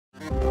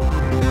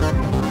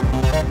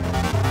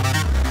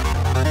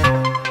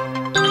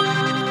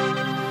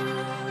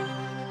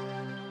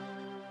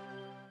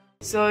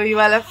So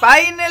ఇవాళ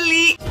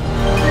finally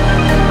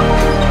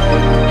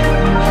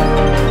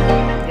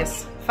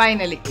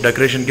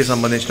decoration కి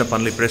సంబంధించిన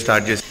పనులు ఇప్పుడే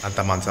స్టార్ట్ చేసి అంత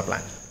మనసా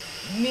ప్లాన్.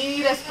 మీ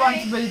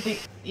రెస్పాన్సిబిలిటీ.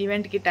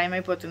 ఈవెంట్ కి టైం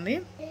అయిపోతుంది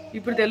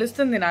ఇప్పుడు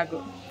తెలుస్తుంది నాకు.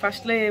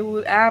 ఫస్ట్ లో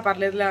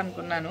పర్లేదులే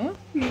అనుకున్నాను.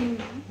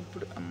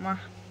 ఇప్పుడు అమ్మా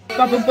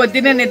పాపం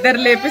పొద్దున్నే నిద్ర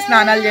లేపి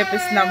స్నానాలు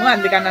చేపిస్తున్నాము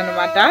అందుకని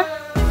అన్నమాట.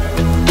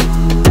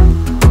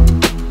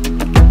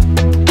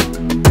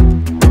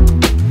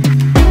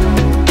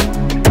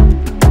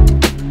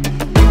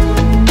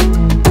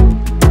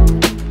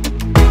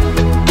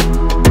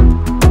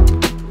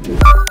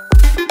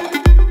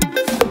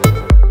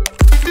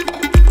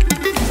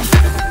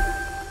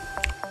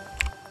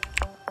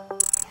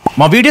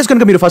 మా వీడియోస్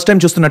కనుక మీరు ఫస్ట్ టైం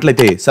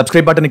చూస్తున్నట్లయితే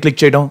సబ్స్క్రైబ్ బటన్ క్లిక్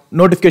చేయడం,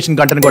 నోటిఫికేషన్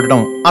గంటని కొట్టడం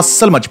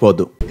అస్సలు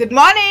మర్చిపోవద్దు. Good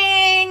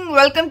morning,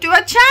 welcome to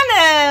our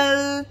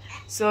channel.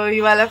 So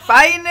ఇవాళ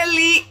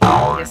ఫైనలీ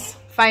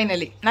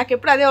నాకు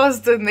ఎప్పుడు అదే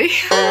వస్తుంది.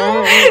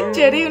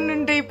 చెరీ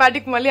ఉంటే ఈ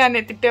పాటికి మళ్ళీ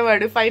ఆయన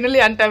తిట్టేవాడు,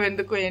 ఫైనలీ అంటావు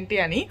ఎందుకు ఏంటి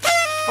అని.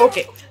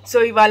 ఓకే, సో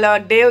ఇవాళ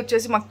డే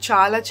వచ్చేసి మాకు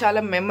చాలా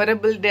చాలా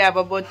మెమరబుల్ డే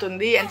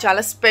అవ్వబోతుంది అండ్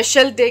చాలా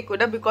స్పెషల్ డే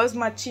కూడా. బికాస్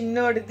మా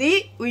చిన్నోడిది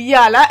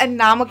ఉయ్యాల అండ్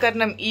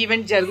నామకరణం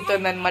ఈవెంట్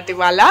జరుగుతుంది అనమాట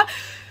ఇవాళ.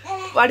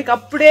 వాడికి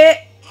అప్పుడే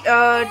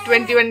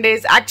 21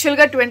 days.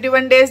 యాక్చువల్గా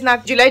 21 days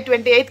నాకు జూలై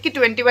 28కి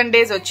 21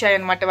 days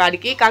వచ్చాయన్నమాట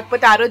వాడికి.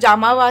 కాకపోతే ఆ రోజు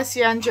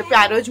అమావాస్య అని చెప్పి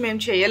ఆ రోజు మేము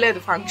చేయలేదు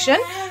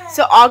ఫంక్షన్.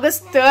 సో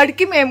ఆగస్ట్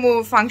 3కి మేము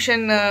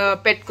ఫంక్షన్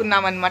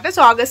పెట్టుకున్నాం అనమాట.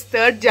 సో ఆగస్ట్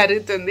 3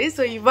 జరుగుతుంది.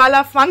 సో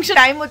ఇవాళ ఫంక్షన్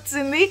టైం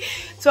వచ్చింది.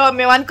 సో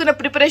మేము అనుకున్న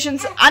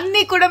ప్రిపరేషన్స్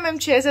అన్ని కూడా మేము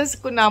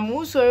చేసేసుకున్నాము.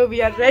 So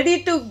we are ready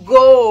to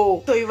go.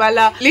 So ఇవాళ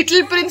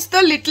లిటిల్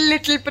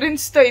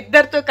ప్రిన్స్ తో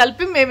ఇద్దరితో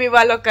కలిపి మేము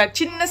ఇవాళ ఒక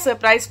చిన్న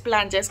సర్ప్రైజ్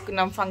ప్లాన్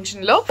చేసుకున్నాం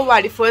ఫంక్షన్ లో.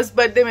 వాడి ఫస్ట్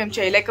బర్త్డే మేము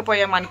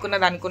చేయలేకపోయాం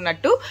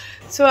అనుకున్నట్టు.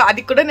 సో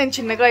అది కూడా నేను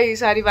చిన్నగా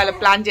ఈసారి ఇవాళ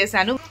ప్లాన్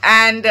చేశాను.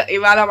 అండ్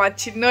ఇవాళ మా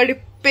చిన్నోడి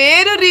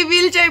పేరు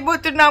రివీల్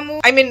చేయబోతున్నాము.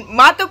 ఐ మీన్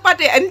మాతో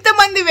పాటు ఎంత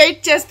మంది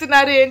వెయిట్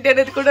చేస్తున్నారు ఏంటి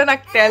అనేది కూడా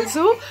నాకు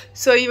తెలుసు.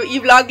 సో ఈ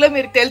వ్లాగ్ లో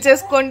మీరు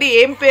తెలిసేసుకోండి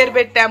ఏం పేరు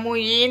పెట్టాము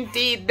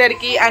ఏంటి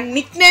ఇద్దరికి. అండ్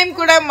నిక్ నేమ్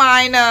కూడా మా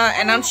ఆయన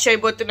అనౌన్స్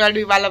చేయబోతున్నాడు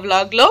ఇవాళ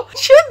వ్లాగ్ లో.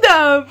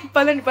 చూద్దాం,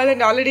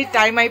 పదండి. ఆల్రెడీ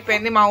టైం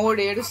అయిపోయింది. మా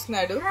ఊడు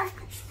ఏడుస్తున్నాడు.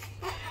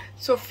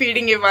 సో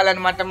ఫీడింగ్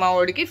ఇవ్వాలన్నమాట మా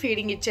ఓడికి.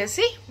 ఫీడింగ్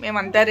ఇచ్చేసి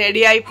మేమంతా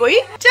రెడీ అయిపోయి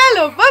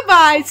చలో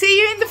bye, see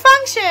you in the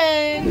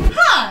function.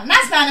 నా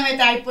స్నానం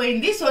అయితే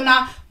అయిపోయింది. సో నా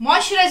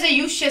మాయిశ్చరైజర్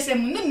యూజ్ చేసే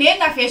ముందు నేను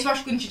నా ఫేస్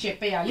వాష్ గురించి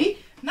చెప్పేయాలి.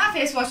 నా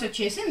ఫేస్ వాష్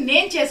వచ్చేసి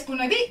నేను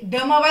చేసుకున్నది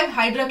డెర్మావైవ్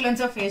హైడ్రా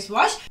క్లెన్సర్ ఫేస్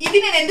వాష్. ఇది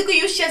నేను ఎందుకు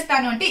యూజ్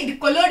చేస్తాను అంటే ఇది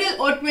కొలోడియల్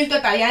ఓట్ మీల్ తో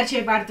తయారు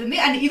చేయబడుతుంది.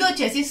 అండ్ ఇది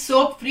వచ్చేసి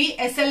soap free,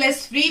 SLS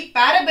free,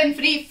 paraben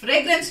free,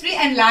 fragrance free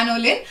and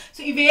lanolin.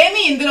 So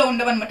ఇవేమి ఇందులో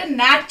ఉండవు అనమాట.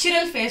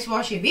 న్యాచురల్ ఫేస్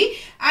వాష్ ఇది.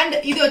 అండ్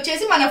ఇది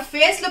వచ్చేసి మన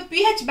ఫేస్ లో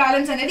pH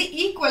బ్యాలెన్స్ అనేది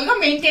ఈక్వల్ గా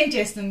మెయింటైన్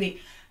చేస్తుంది.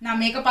 నా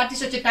మేకప్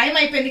ఆర్టిస్ట్ వచ్చే టైం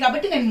అయిపోయింది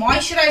కాబట్టి నేను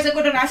మాయిశ్చరైజర్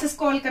కూడా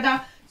రాసేసుకోవాలి కదా.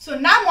 సో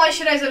నా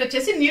మాయిశ్చరైజర్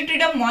వచ్చేసి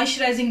న్యూట్రిడమ్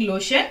మాయిశ్చరైజింగ్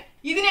లోషన్.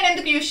 ఇది నేను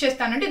ఎందుకు యూజ్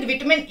చేస్తానంటే ఇది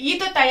విటమిన్ E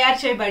తో తయారు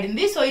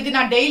చేయబడింది. సో ఇది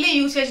నా డైలీ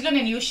యూసేజ్ లో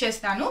నేను యూజ్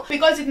చేస్తాను.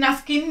 బికాస్ ఇది నా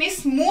స్కిన్ ని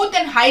స్మూత్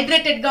అండ్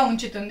హైడ్రేటెడ్ గా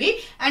ఉంచుతుంది.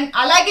 అండ్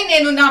అలాగే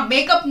నేను నా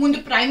మేకప్ ముందు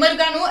ప్రైమర్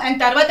గాను అండ్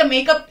తర్వాత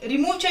మేకప్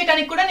రిమూవ్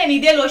చేయడానికి కూడా నేను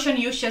ఇదే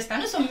లోషన్ యూజ్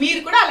చేస్తాను. సో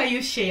మీరు కూడా అలా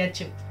యూజ్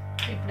చేయొచ్చు.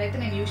 ఇప్పుడైతే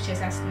నేను యూజ్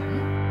చేసేస్తున్నాను.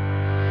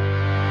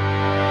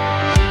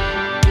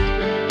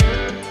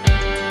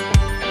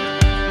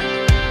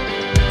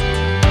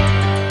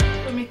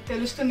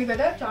 తెలుస్తుంది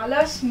కదా, చాలా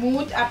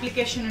స్మూత్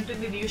అప్లికేషన్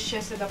ఉంటుంది ఇది యూజ్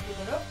చేసేటప్పుడు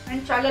కూడా.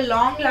 అండ్ చాలా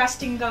లాంగ్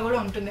లాస్టింగ్ గా కూడా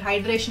ఉంటుంది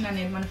హైడ్రేషన్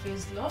అనేది మన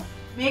ఫేస్ లో.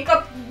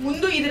 మేకప్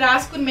ముందు ఇది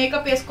రాసుకుని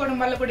మేకప్ వేసుకోవడం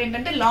వల్ల కూడా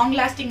ఏంటంటే లాంగ్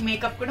లాస్టింగ్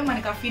మేకప్ కూడా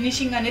మనకి ఆ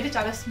ఫినిషింగ్ అనేది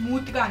చాలా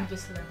స్మూత్ గా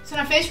అనిపిస్తుంది. సో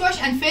నా face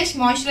wash and face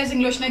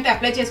moisturising lotion అయితే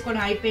అప్లై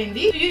చేసుకోవడం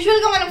అయిపోయింది.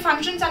 యూజువల్ గా మనం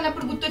ఫంక్షన్స్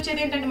అన్నప్పుడు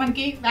గుర్తొచ్చేది ఏంటంటే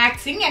మనకి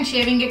వ్యాక్సింగ్ అండ్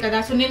షేవింగే కదా.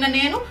 సో నిన్న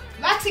నేను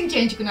వ్యాక్సింగ్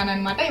చేయించుకున్నాను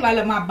అనమాట.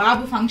 ఇవాళ మా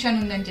బాబు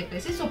ఫంక్షన్ ఉందని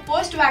చెప్పేసి. సో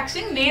పోస్ట్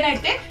వ్యాక్సింగ్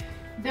నేనైతే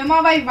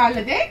డెర్మావైవ్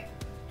వాళ్ళదే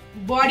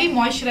బాడీ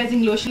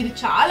మాయిశ్చరైజింగ్ లోషన్. ఇది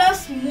చాలా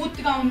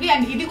స్మూత్ గా ఉంది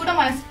అండ్ ఇది కూడా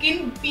మన స్కిన్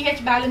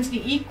pH బ్యాలెన్స్ కి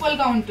ఈక్వల్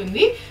గా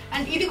ఉంటుంది.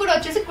 అండ్ ఇది కూడా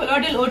వచ్చేసి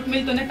కొలోడియల్ ఓట్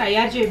మీల్ తోనే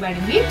తయారు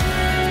చేయబడింది.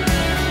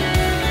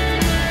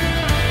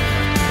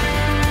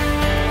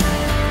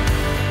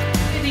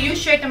 ఇది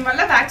యూజ్ చేయడం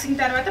వల్ల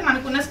వ్యాక్సింగ్ తర్వాత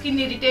మనకున్న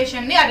స్కిన్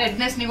ఇరిటేషన్ ని, ఆ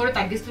రెడ్నెస్ ని కూడా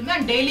తగ్గిస్తుంది.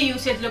 అండ్ డైలీ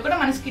యూసేజ్ లో కూడా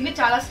మన స్కిన్ ని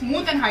చాలా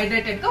స్మూత్ అండ్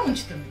హైడ్రేటెడ్ గా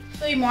ఉంచుతుంది.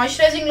 సో ఈ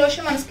మాయిశ్చరైజింగ్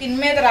లోషన్ మన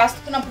స్కిన్ మీద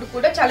రాసుకున్నప్పుడు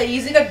కూడా చాలా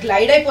ఈజీగా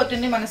గ్లైడ్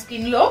అయిపోతుంది మన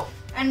స్కిన్ లో.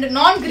 అండ్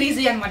నాన్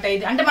గ్రీజీ అనమాట.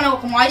 ఇది అంటే మనం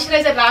ఒక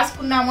మాయిశ్చరైజర్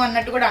రాసుకున్నాము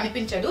అన్నట్టు కూడా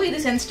అనిపించదు. ఇది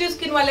సెన్సిటివ్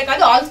స్కిన్ వాళ్ళే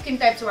కాదు, ఆల్ స్కిన్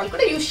టైప్స్ వాళ్ళు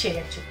కూడా యూజ్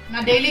చేయొచ్చు.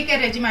 నా డైలీ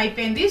కేర్ రెజిమ్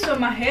అయిపోయింది. సో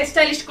మా హెయిర్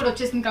స్టైలిస్ట్ కూడా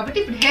వచ్చేసింది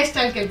కాబట్టి ఇప్పుడు హెయిర్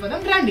స్టైల్కి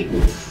వెళ్ళిపోదాం రండి.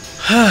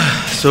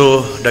 సో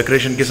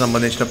డెకరేషన్ కి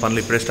సంబంధించిన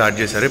పనులు ఇప్పుడే స్టార్ట్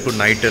చేశారు. ఇప్పుడు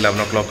నైట్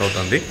 11 o'clock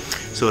అవుతుంది.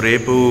 సో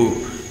రేపు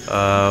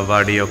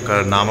వాడి యొక్క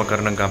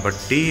నామకరణం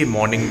కాబట్టి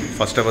మార్నింగ్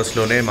ఫస్ట్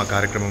అవర్స్లోనే మా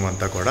కార్యక్రమం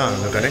అంతా కూడా.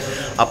 అందుకనే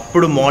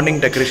అప్పుడు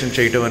మార్నింగ్ డెకరేషన్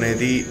చేయడం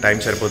అనేది టైం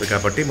సరిపోదు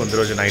కాబట్టి ముందు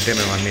రోజు నైటే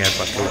మేము అన్ని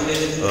ఏర్పాట్లు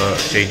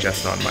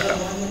చేయించేస్తాం అనమాట.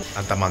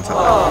 అంత మనసు.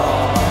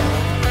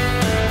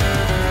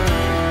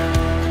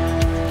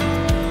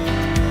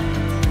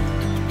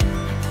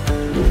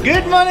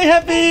 Good morning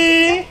happy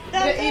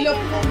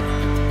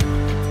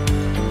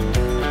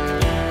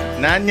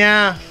నాన్యా.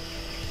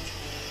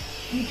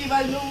 ఇంక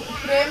ఇవాళ నువ్వు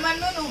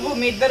ప్రేమను నువ్వు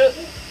మీ ఇద్దరు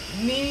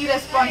మీ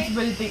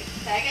రెస్పాన్సిబిలిటీ.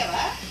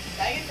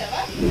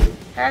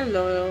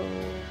 హలో.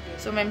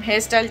 సో మేము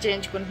హెయిర్ స్టైల్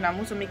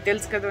చేయించుకుంటున్నాము. సో మీకు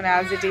తెలుసు కదా,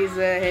 as it is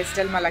hair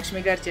style మా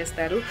లక్ష్మి గారు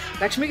చేస్తారు.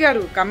 లక్ష్మి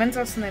గారు కమెంట్స్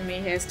వస్తున్నాయి మీ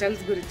హెయిర్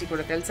స్టైల్స్ గురించి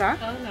కూడా, తెలుసా?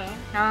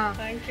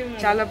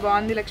 చాలా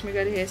బాగుంది లక్ష్మి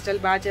గారు, హెయిర్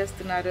స్టైల్ బాగా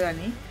చేస్తున్నారు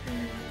అని.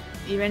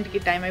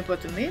 ఈవెంట్కి టైం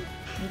అయిపోతుంది,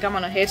 ఇంకా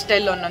మనం హెయిర్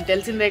స్టైల్లో ఉన్నాం,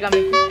 తెలిసిందేగా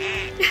మీకు.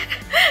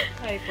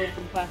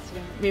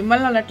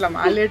 మిమ్మల్ని అన్నట్ల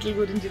మా లేట్ల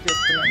గురించి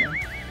చెప్తున్నాను.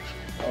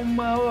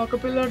 అమ్మా ఒక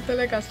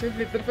పిల్లడితోనే కష్టం,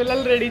 ఇప్పుడు ఇద్దరు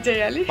పిల్లలు రెడీ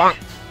చేయాలి.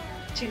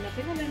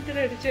 చిన్నపిల్లలు అంటే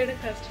రెడీ చేయడం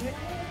కష్టమే.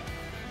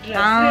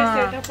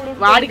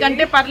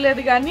 వాడికంటే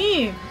పర్లేదు కానీ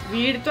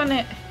వీడితోనే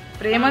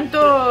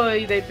ప్రేమంతో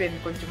ఇదైపోయింది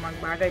కొంచెం మాకు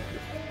బాగా.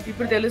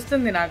 ఇప్పుడు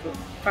తెలుస్తుంది నాకు.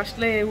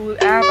 ఫస్ట్లో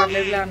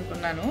పర్లేదులే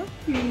అనుకున్నాను.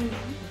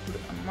 ఇప్పుడు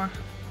అమ్మా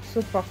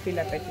సో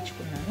పఫీలా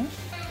పెట్టించుకున్నాను.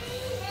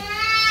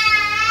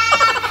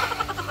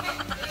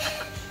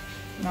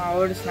 మా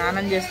వాడు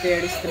స్నానం చేస్తే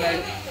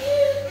ఏడుస్తున్నాడు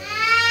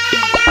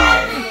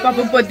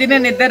పాపం. పొద్దున్నే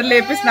నిద్ర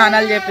లేపి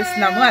స్నానాలు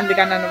చేపిస్తున్నాము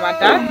అందుకని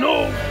అన్నమాట.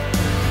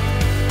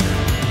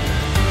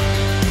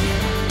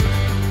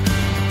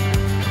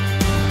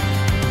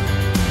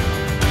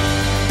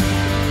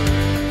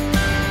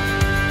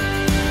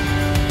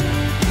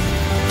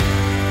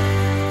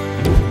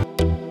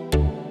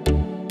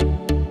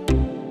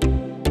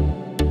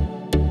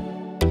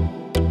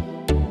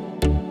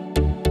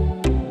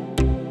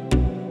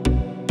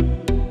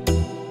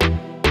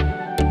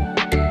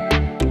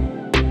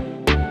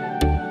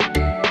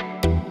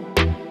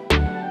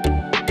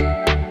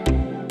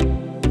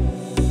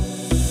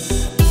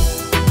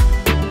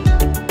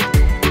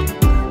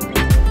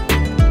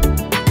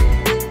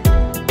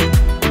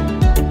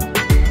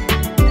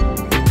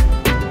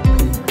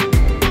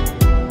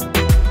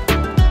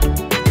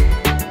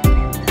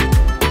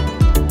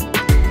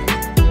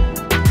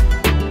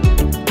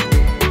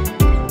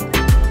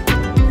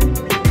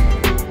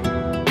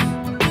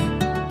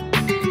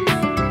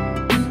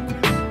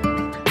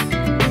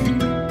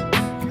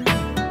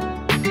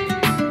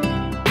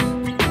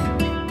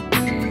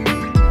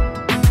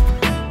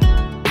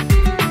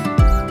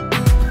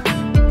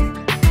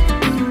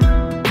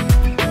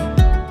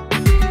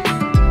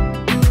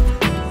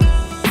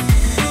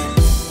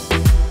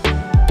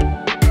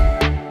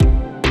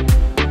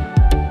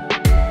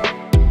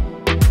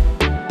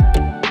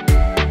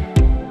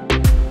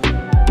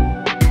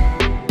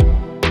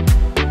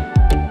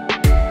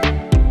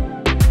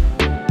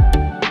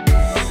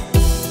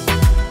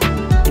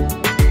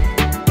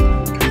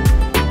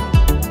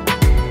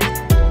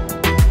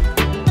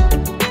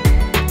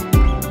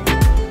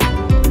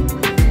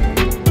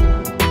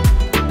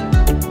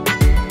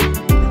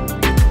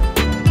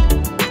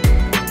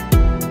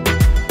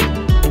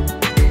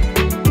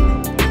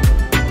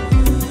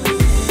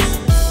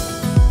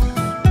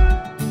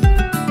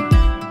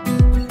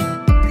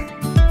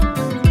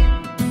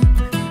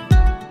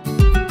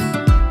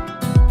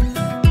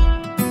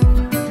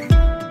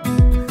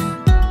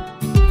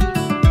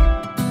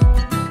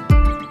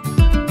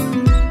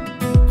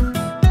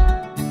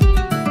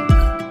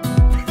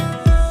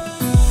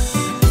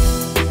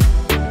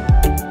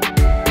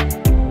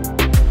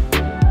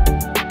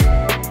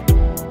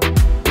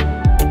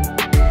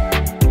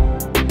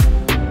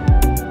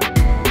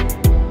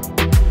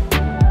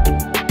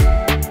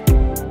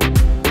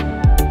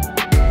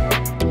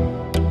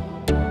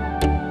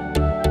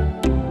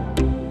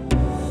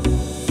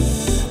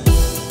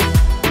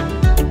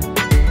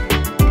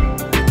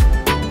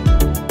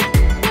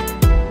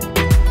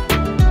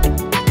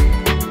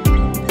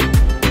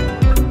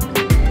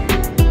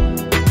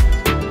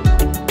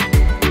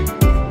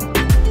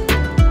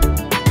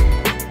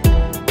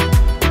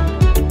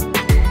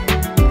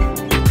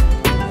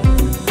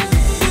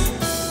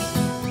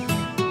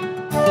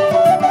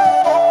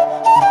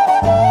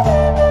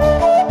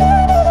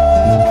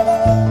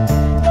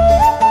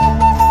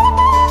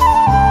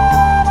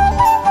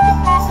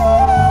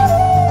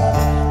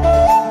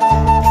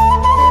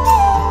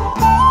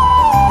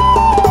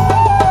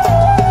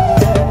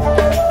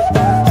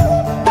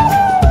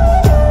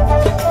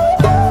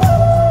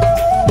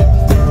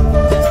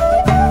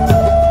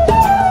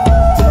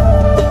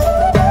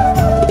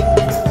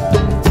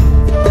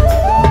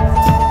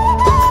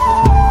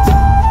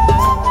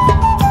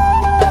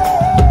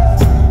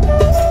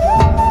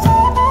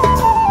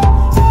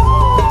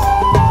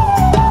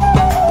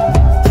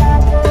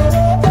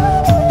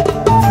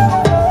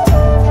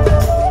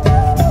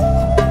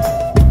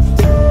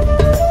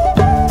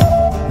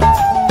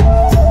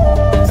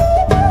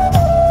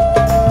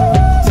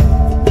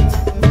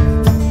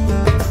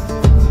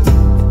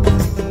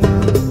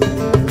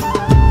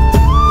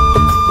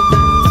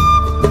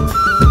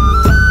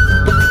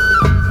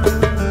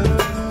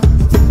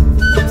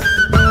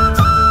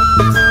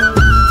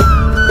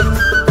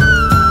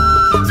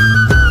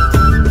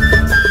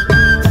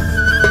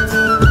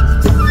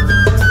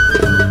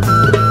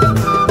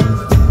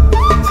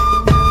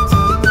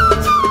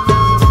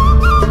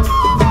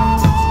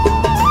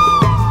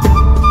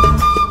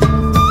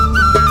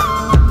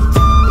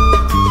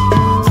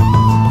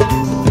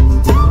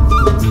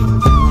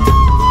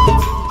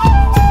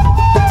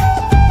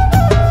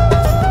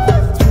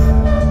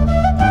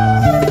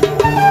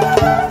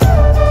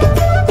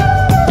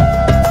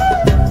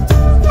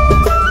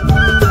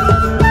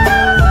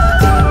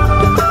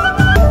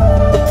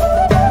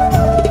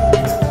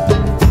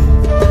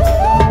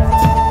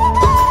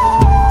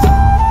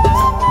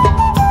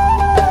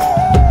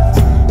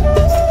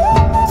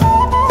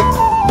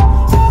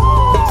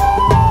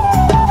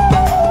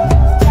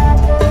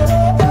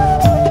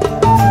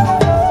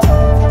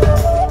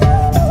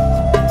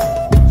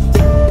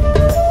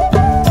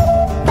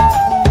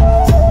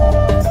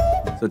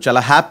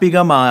 చాలా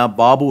హ్యాపీగా మా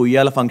బాబు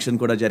ఉయ్యాల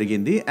ఫంక్షన్ కూడా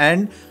జరిగింది.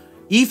 అండ్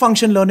ఈ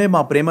ఫంక్షన్లోనే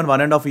మా ప్రేమన్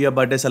 1.5 year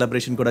బర్త్డే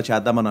సెలబ్రేషన్ కూడా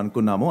చేద్దామని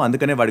అనుకున్నాము.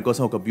 అందుకనే వాడి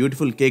కోసం ఒక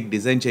బ్యూటిఫుల్ కేక్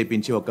డిజైన్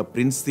చేయించి ఒక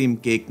ప్రిన్స్ థీమ్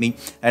కేక్ని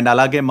అండ్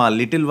అలాగే మా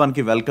లిటిల్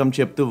వన్కి వెల్కమ్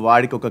చెప్తూ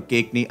వాడికి ఒక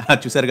కేక్ని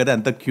చూసారు కదా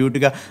ఎంత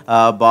క్యూట్గా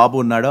బాబు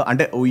ఉన్నాడో,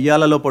 అంటే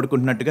ఉయ్యాలలో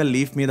పడుకుంటున్నట్టుగా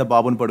లీఫ్ మీద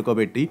బాబుని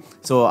పడుకోబెట్టి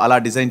సో అలా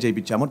డిజైన్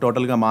చేయించాము.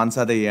 టోటల్గా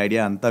మాన్సాదే ఈ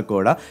ఐడియా అంతా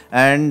కూడా.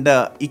 అండ్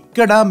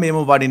ఇక్కడ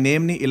మేము వాడి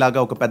నేమ్ని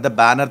ఇలాగా ఒక పెద్ద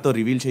బ్యానర్తో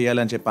రివీల్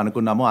చేయాలని చెప్పి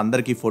అనుకున్నాము.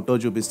 అందరికీ ఫోటో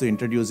చూపిస్తూ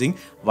ఇంట్రడ్యూసింగ్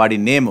వాడి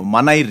నేమ్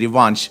మనై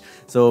రివాంష్.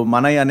 సో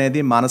మనై అనేది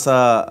మానస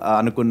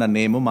అనుకున్న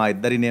నేము. మా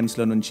ఇద్దరి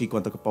నేమ్స్లో నుంచి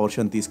కొంత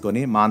పోర్షన్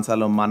తీసుకొని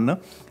మాన్సాలో మన్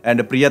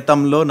అండ్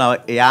ప్రియతంలో నా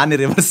యాని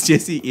రివర్స్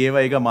చేసి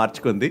ఏవైగా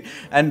మార్చుకుంది.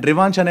 అండ్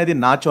రివాంష్ అనేది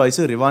నా చాయిస్.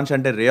 రివాంష్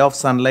అంటే రే ఆఫ్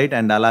సన్లైట్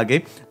అండ్ అలాగే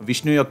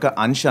విష్ణు యొక్క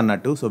అంశ్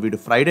అన్నట్టు. సో వీడు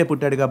ఫ్రైడే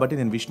పుట్టాడు కాబట్టి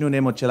నేను విష్ణు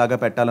నేమ్ వచ్చేలాగా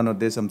పెట్టాలనే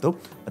ఉద్దేశంతో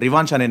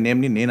రివాంష్ అనే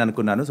నేమ్ని నేను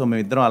అనుకున్నాను. సో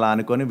మేమిద్దరం అలా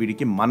అనుకొని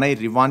వీడికి మనై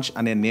రివాంష్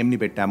అనే నేమ్ని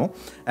పెట్టాము.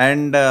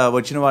 అండ్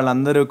వచ్చిన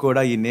వాళ్ళందరూ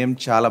కూడా ఈ నేమ్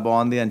చాలా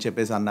బాగుంది అని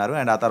చెప్పేసి అన్నారు.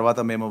 అండ్ ఆ తర్వాత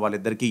మేము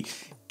వాళ్ళిద్దరికి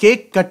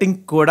కేక్ కటింగ్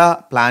కూడా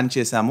ప్లాన్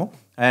చేశాము.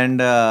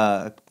 అండ్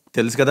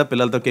తెలుసు కదా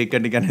పిల్లలతో కేక్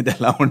కటింగ్ అనేది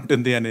ఎలా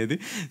ఉంటుంది అనేది.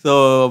 సో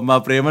మా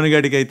ప్రేమన్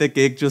గడికి అయితే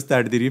కేక్ చూస్తే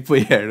ఆడు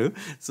తిరిగిపోయాడు.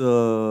 సో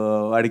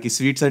వాడికి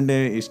స్వీట్స్ అంటే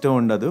ఇష్టం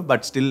ఉండదు,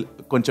 బట్ స్టిల్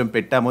కొంచెం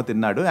పెట్టాము,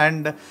 తిన్నాడు.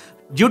 And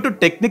due to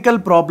technical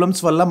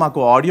problems వల్ల మాకు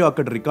ఆడియో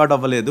అక్కడ రికార్డ్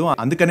అవ్వలేదు.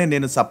 అందుకనే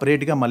నేను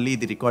సపరేట్గా మళ్ళీ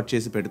ఇది రికార్డ్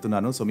చేసి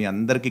పెడుతున్నాను. సో మీ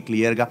అందరికీ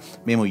క్లియర్గా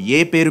మేము ఏ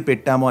పేరు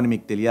పెట్టామో అని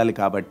మీకు తెలియాలి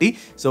కాబట్టి.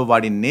 సో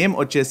వాడి నేమ్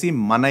వచ్చేసి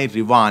మనై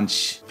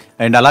రివాంష్.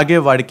 అండ్ అలాగే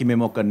వాడికి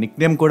మేము ఒక నిక్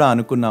నేమ్ కూడా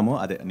అనుకున్నాము.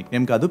 అదే నిక్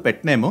నేమ్ కాదు,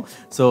 పెట్ నేమ్.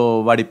 సో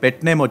వాడి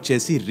పెట్ నేమ్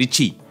వచ్చేసి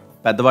రిచి.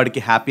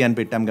 పెద్దవాడికి హ్యాపీ అని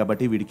పెట్టాం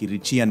కాబట్టి వీడికి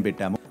రిచి అని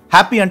పెట్టాము.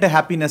 హ్యాపీ అంటే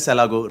హ్యాపీనెస్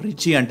ఎలాగో,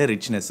 రిచి అంటే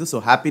రిచ్నెస్. సో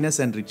హ్యాపీనెస్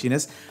అండ్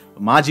రిచినెస్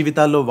మా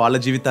జీవితాల్లో వాళ్ళ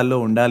జీవితాల్లో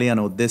ఉండాలి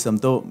అనే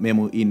ఉద్దేశంతో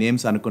మేము ఈ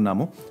నేమ్స్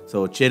అనుకున్నాము. So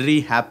cherry,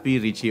 happy,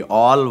 Richie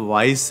all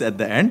voice at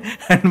the end.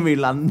 And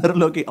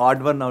వీళ్ళందరిలోకి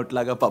odd one out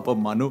లాగా పాపం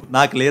మను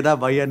నాకు లేదా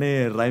బై అనే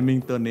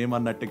రైమింగ్తో నేమ్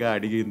అన్నట్టుగా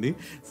అడిగింది.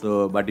 సో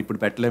బట్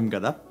ఇప్పుడు పెట్టలేము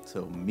కదా.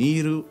 సో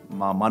మీరు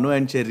మా మను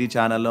అండ్ చెర్రీ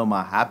ఛానల్లో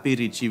మా హ్యాపీ,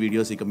 రిచి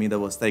వీడియోస్ ఇక మీద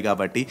వస్తాయి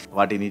కాబట్టి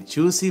వాటిని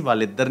చూసి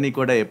వాళ్ళిద్దరినీ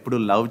కూడా ఎప్పుడు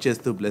లవ్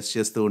చేస్తూ బ్లెస్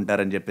చేస్తూ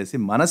ఉంటారని చెప్పేసి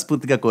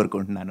మనస్ఫూర్తిగా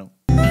కోరుకుంటున్నాను.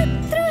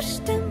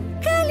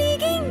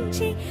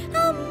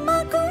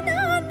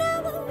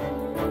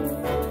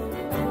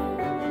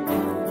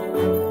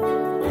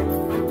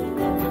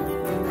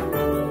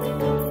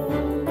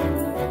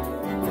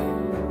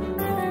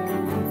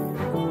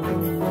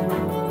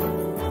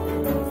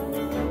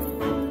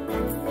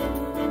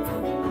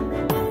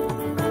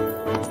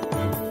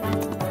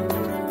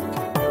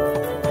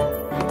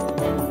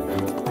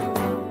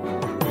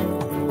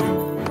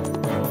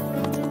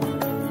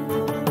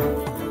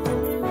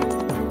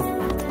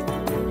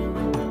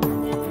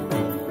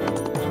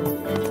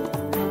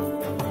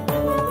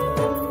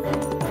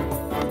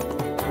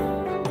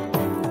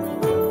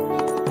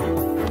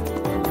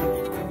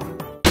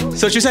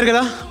 సో చూశారు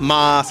కదా మా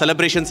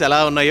సెలబ్రేషన్స్ ఎలా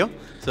ఉన్నాయో.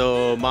 సో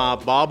మా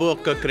బాబు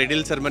ఒక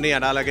క్రెడిల్ సెరమనీ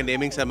అండ్ అలాగే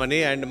నేమింగ్ సెరమనీ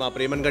అండ్ మా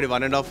ప్రేమన్ గడి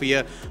 1.5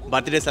 year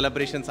బర్త్డే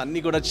సెలబ్రేషన్స్ అన్నీ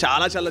కూడా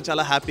చాలా చాలా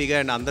చాలా హ్యాపీగా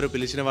అండ్ అందరూ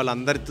పిలిచిన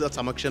వాళ్ళందరితో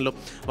సమక్షంలో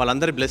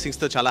వాళ్ళందరి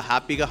బ్లెస్సింగ్స్తో చాలా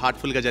హ్యాపీగా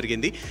హార్ట్ఫుల్గా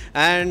జరిగింది.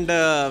 And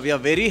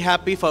we are very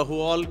happy for who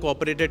all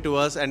cooperated to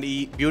us. And ఈ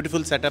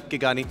బ్యూటిఫుల్ సెటప్కి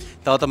కానీ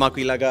తర్వాత మాకు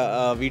ఇలాగా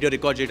వీడియో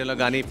రికార్డ్ చేయడంలో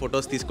కానీ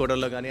ఫొటోస్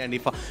తీసుకోవడంలో కానీ అండ్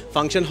ఈ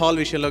ఫంక్షన్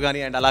హాల్ విషయంలో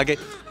కానీ అండ్ అలాగే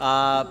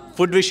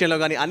ఫుడ్ విషయంలో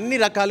కానీ అన్ని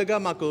రకాలుగా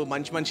మాకు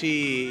మంచి మంచి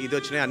ఇది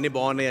వచ్చినాయి, అన్నీ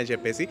బాగున్నాయి అని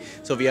చెప్పేసి.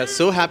 So we are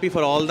so happy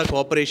for all the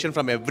cooperation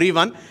from every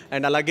one.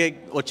 And అలాగే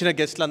వచ్చిన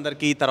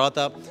గెస్ట్లందరికీ తర్వాత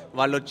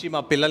వాళ్ళు వచ్చి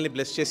మా పిల్లల్ని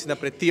బ్లెస్ చేసిన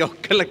ప్రతి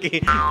ఒక్కళ్ళకి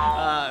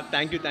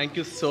thank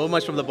you so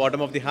much from the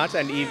bottom of the hearts.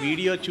 And ఈ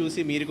వీడియో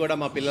చూసి మీరు కూడా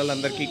మా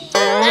పిల్లలందరికీ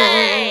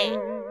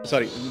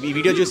ఈ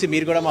వీడియో చూసి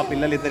మీరు కూడా మా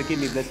పిల్లలిద్దరికీ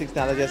మీ బ్లెస్సింగ్స్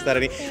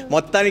అందజేస్తారని,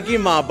 మొత్తానికి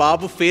మా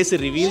బాబు ఫేస్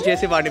రివీల్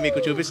చేసి వాడిని మీకు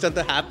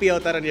చూపించడంతో హ్యాపీ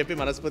అవుతారని చెప్పి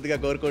మనస్ఫూర్తిగా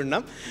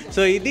కోరుకుంటున్నాం.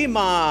 సో ఇది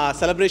మా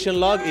సెలబ్రేషన్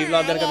వ్లాగ్. ఈ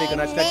వ్లాగ్ కనుక మీకు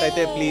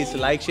నచ్చినట్లయితే ప్లీజ్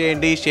లైక్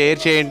చేయండి, షేర్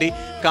చేయండి,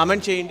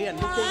 కామెంట్ చేయండి.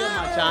 అండ్ ముఖ్యంగా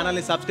మా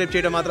ఛానల్ని సబ్స్క్రైబ్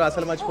చేయడం మాత్రం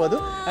అసలు మర్చిపోదు.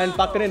 అండ్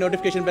పక్కనే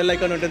నోటిఫికేషన్ బెల్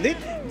ఐకాన్ ఉంటుంది,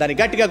 దాన్ని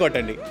గట్టిగా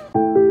కొట్టండి.